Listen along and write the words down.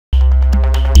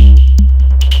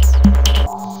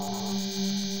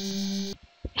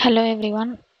Hello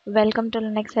everyone, welcome to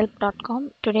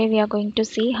linuxhelp.com. Today we are going to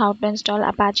see how to install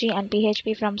Apache and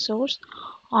PHP from source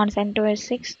on CentOS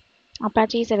 6.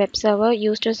 Apache is a web server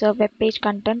used to serve web page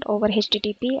content over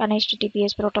HTTP and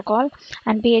HTTPS protocol,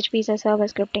 and PHP is a server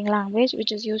scripting language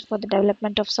which is used for the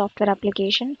development of software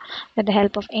application with the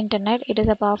help of internet. It is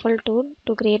a powerful tool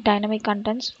to create dynamic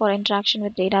contents for interaction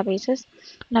with databases.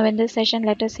 Now in this session,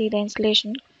 let us see the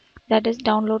installation. That is,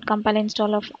 download, compile,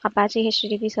 install of Apache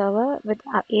HTTP server with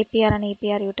APR and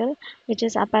APR util, which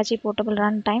is Apache portable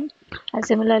runtime. And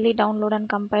similarly, download and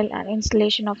compile an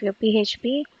installation of your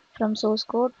PHP from source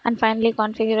code. And finally,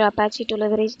 configure Apache to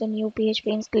leverage the new PHP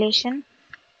installation.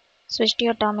 Switch to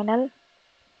your terminal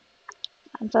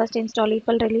and first install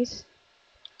equal release.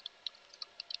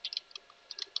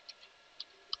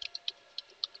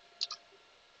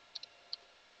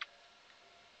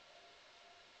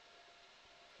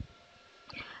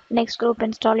 Next group,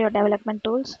 install your development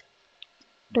tools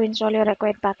to install your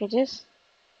required packages.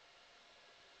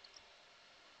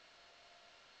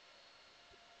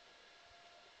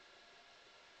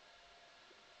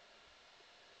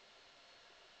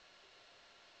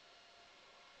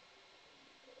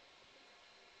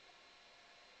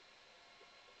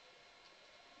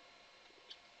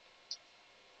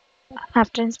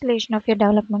 After installation of your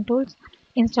development tools,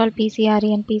 install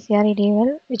PCRE and PCRE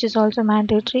devel, which is also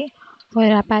mandatory for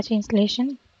your Apache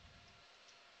installation.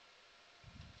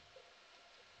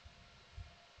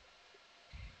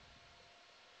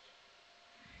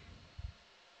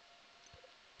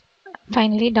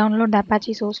 Finally, download the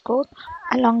Apache source code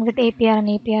along with APR and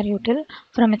APR util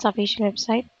from its official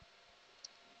website.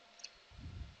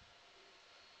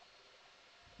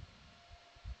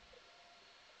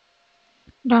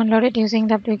 Download it using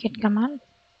the wget command.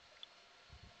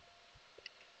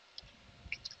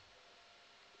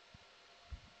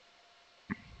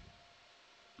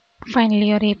 Finally,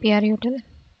 your APR util.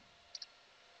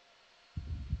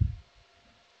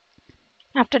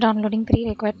 After downloading 3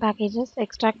 required packages,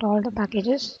 extract all the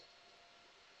packages.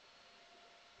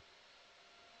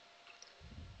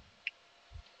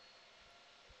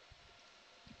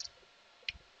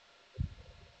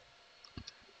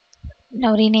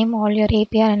 Now rename all your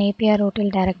APR and APR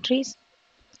util directories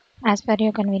as per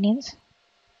your convenience.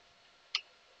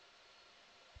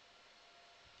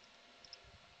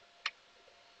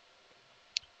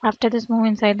 After this, move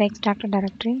inside the extracted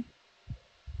directory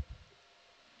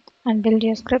and build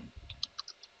your script.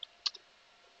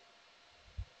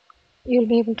 You will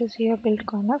be able to see your build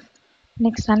conf.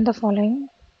 Next, run the following.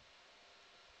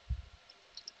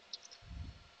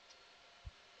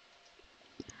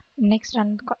 Next,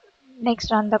 run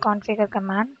the configure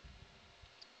command.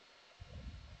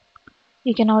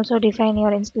 You can also define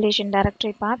your installation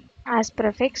directory path as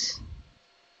prefix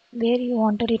where you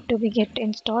wanted it to be get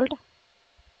installed.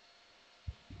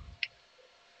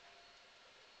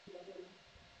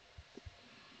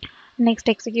 Next,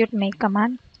 execute make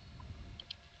command.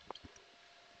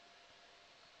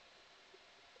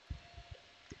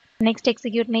 Next,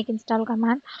 execute make install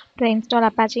command to install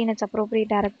Apache in its appropriate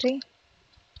directory.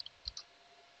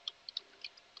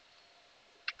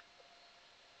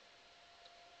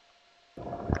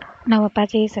 Now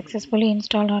Apache is successfully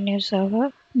installed on your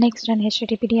server. Next, run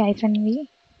httpd-v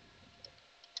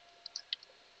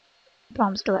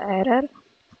prompts to error.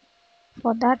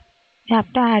 For that, you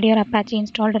have to add your Apache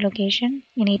installed location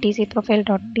in etc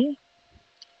profile.d.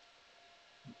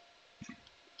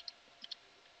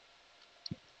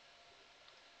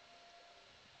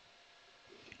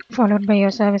 followed by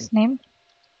your service name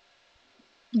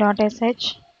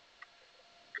 .sh.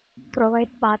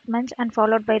 Provide pathments and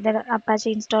followed by the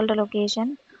Apache installed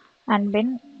location and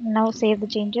bin. Now save the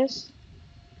changes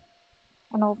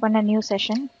and open a new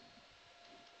session.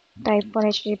 Type for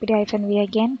httpd-v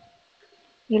again.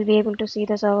 You'll be able to see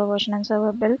the server version and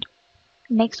server build.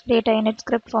 Next, create a init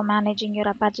script for managing your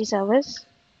Apache service.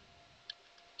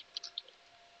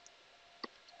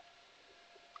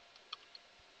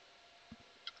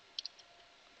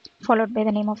 Followed by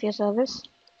the name of your service.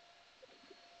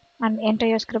 And enter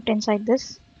your script inside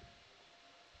this.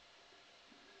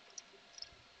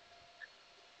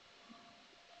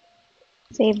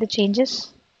 Save the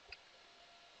changes.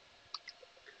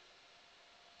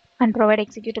 And provide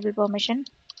executable permission.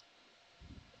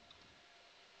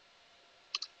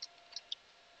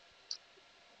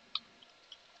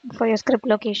 For your script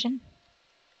location.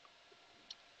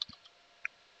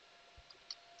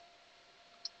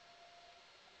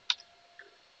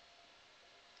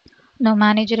 Now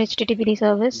manage your HTTPD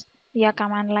service via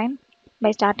command line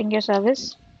by starting your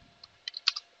service.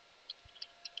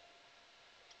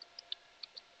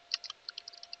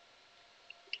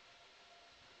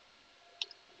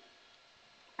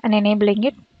 and enabling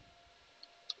it.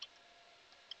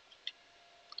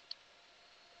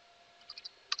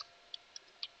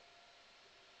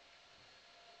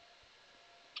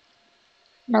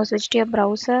 Now switch to your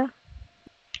browser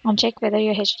and check whether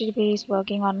your HTTP is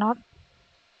working or not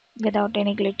without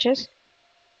any glitches.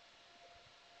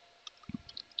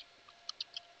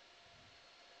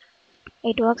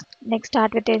 It works. Next,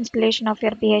 start with the installation of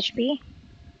your PHP.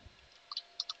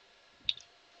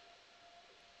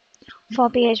 For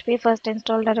PHP, first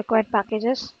install the required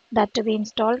packages that to be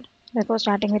installed before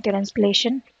starting with your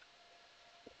installation.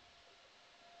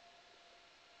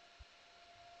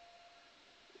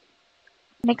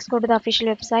 Next, go to the official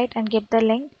website and get the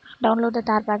link. Download the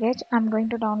tar package. I'm going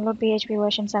to download PHP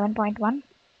version 7.1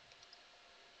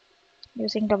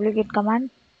 using wget command.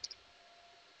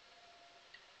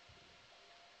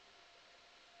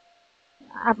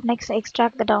 Up next,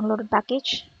 extract the downloaded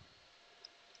package.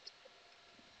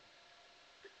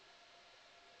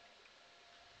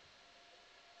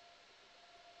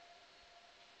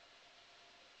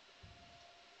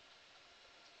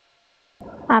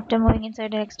 After moving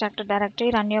inside the extracted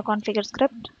directory, run your configure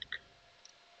script.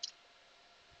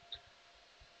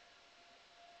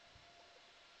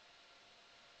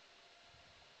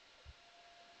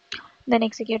 Then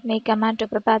execute make command to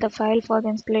prepare the file for the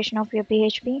installation of your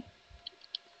PHP.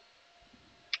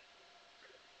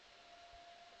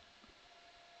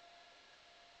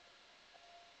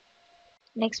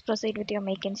 Next, proceed with your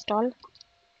make install.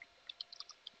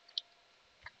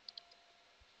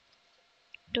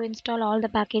 To install all the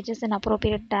packages in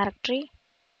appropriate directory.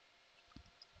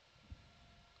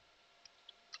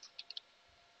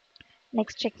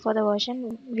 Next, check for the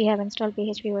version. We have installed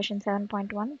PHP version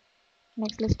 7.1.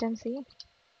 Next, list and see.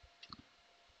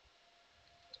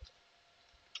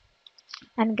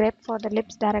 And grep for the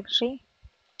libs directory.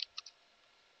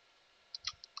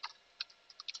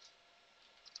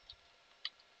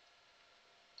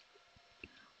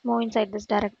 Move inside this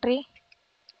directory.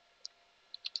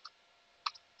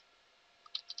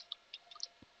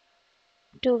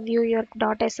 To view your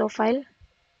 .so file.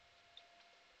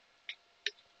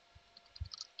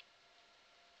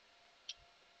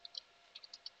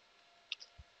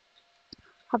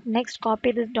 Up next,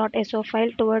 copy this .so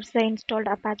file towards the installed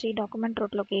Apache document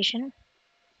root location.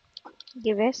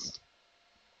 Give S.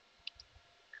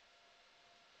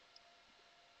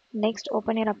 Next,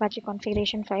 open your Apache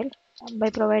configuration file by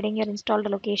providing your installed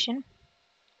location.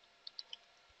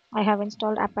 I have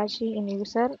installed Apache in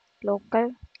user,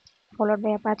 local, followed by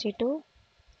Apache 2,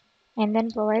 and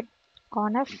then provide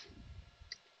conf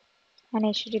and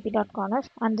http.conf,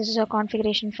 and this is a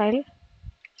configuration file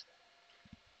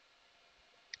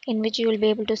in which you will be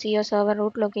able to see your server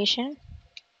root location,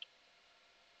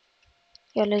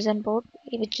 your listen port,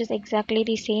 which is exactly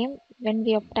the same when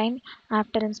we obtain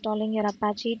after installing your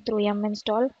Apache through yum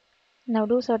install. Now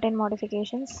do certain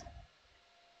modifications.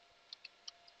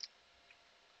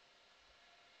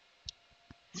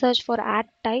 Search for add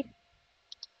type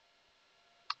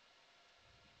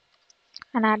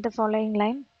and add the following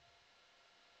line.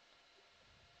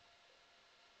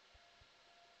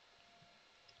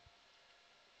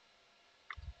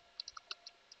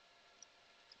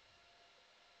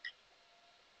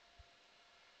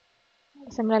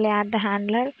 Similarly, add the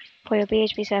handler for your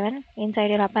PHP 7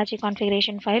 inside your Apache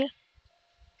configuration file.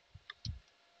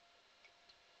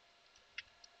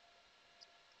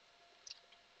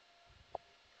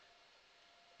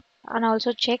 And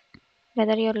also check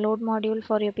whether your load module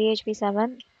for your PHP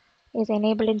 7 is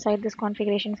enabled inside this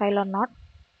configuration file or not.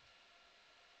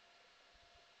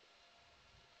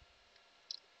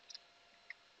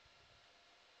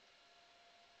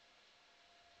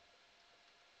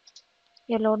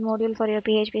 Your load module for your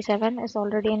PHP 7 is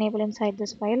already enabled inside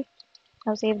this file.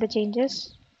 Now save the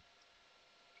changes.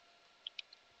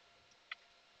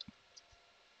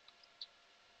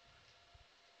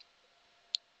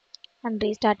 And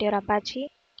restart your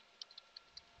Apache.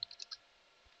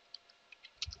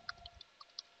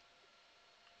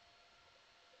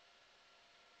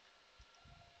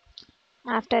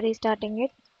 After restarting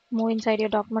it, move inside your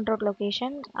document root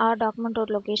location. Our document root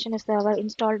location is our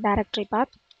installed directory path.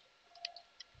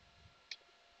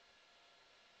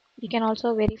 You can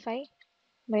also verify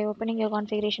by opening your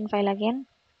configuration file again.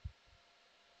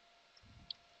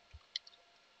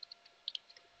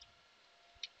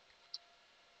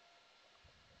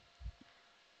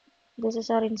 This is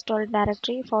our installed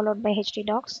directory followed by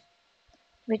htdocs,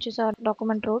 which is our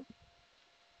document root.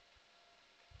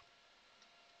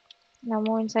 Now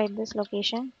move inside this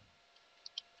location.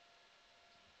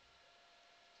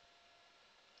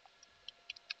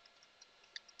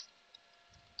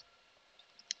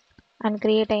 and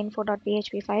create a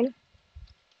info.php file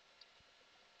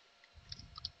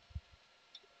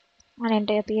and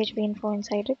enter a PHP info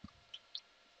inside it.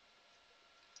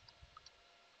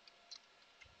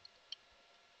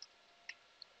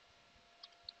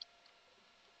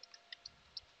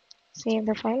 Save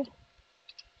the file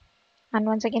and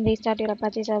once again restart your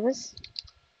Apache service.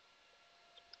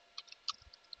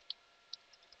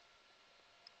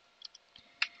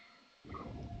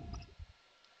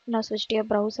 Now switch to your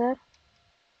browser.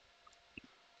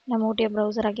 Now move to your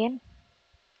browser again.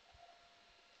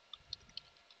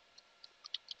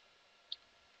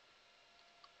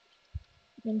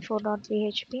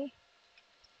 Info.php.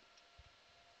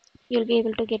 You'll be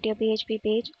able to get your PHP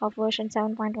page of version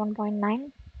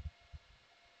 7.1.9,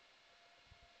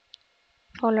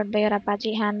 followed by your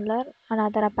Apache handler and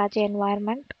other Apache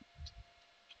environment.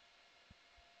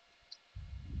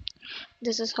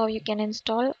 This is how you can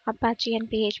install Apache and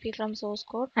PHP from source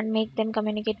code and make them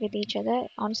communicate with each other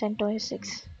on CentOS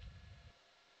 6.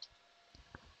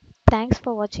 Thanks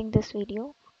for watching this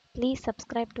video. Please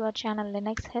subscribe to our channel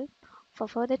Linux Help. For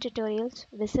further tutorials,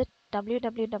 visit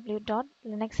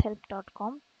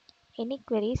www.linuxhelp.com. Any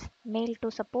queries, mail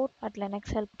to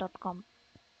support@linuxhelp.com.